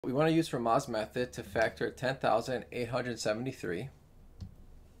We want to use Fermat's method to factor 10,873.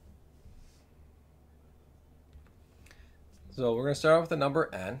 So we're going to start off with the number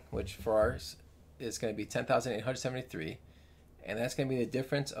n, which for ours is going to be 10,873. And that's going to be the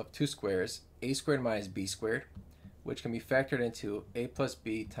difference of two squares, a squared minus b squared, which can be factored into a plus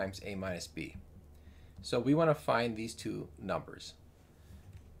b times a minus b. So we want to find these two numbers.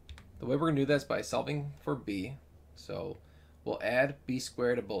 The way we're going to do that is by solving for b. So we'll add b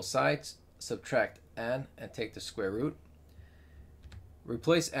squared to both sides, subtract n, and take the square root.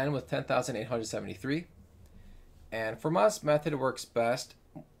 Replace n with 10,873. And Fermat's method works best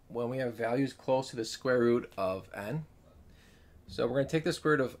when we have values close to the square root of n. So we're going to take the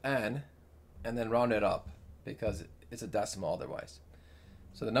square root of n and then round it up because it's a decimal otherwise.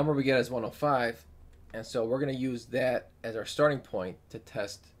 So the number we get is 105, and so we're going to use that as our starting point to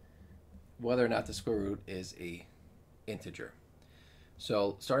test whether or not the square root is a integer.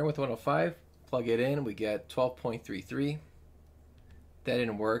 So starting with 105, plug it in, we get 12.33. That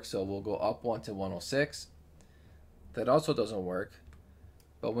didn't work, so we'll go up 1 to 106. That also doesn't work.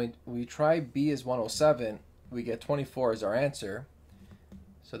 But when we try b as 107, we get 24 as our answer.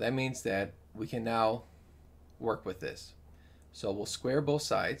 So that means that we can now work with this. So we'll square both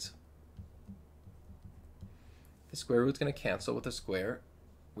sides. The square root's going to cancel with the square.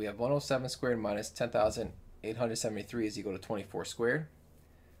 We have 107 squared minus 10,873 is equal to 24 squared.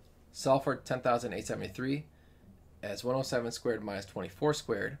 Solve for 10,873 as 107 squared minus 24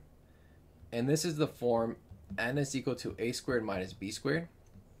 squared. And this is the form n is equal to a squared minus b squared,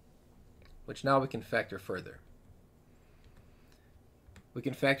 which now we can factor further. We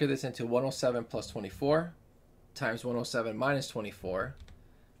can factor this into 107 plus 24 times 107 minus 24,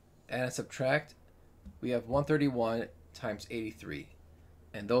 and subtract, we have 131 times 83,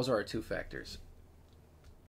 and those are our two factors.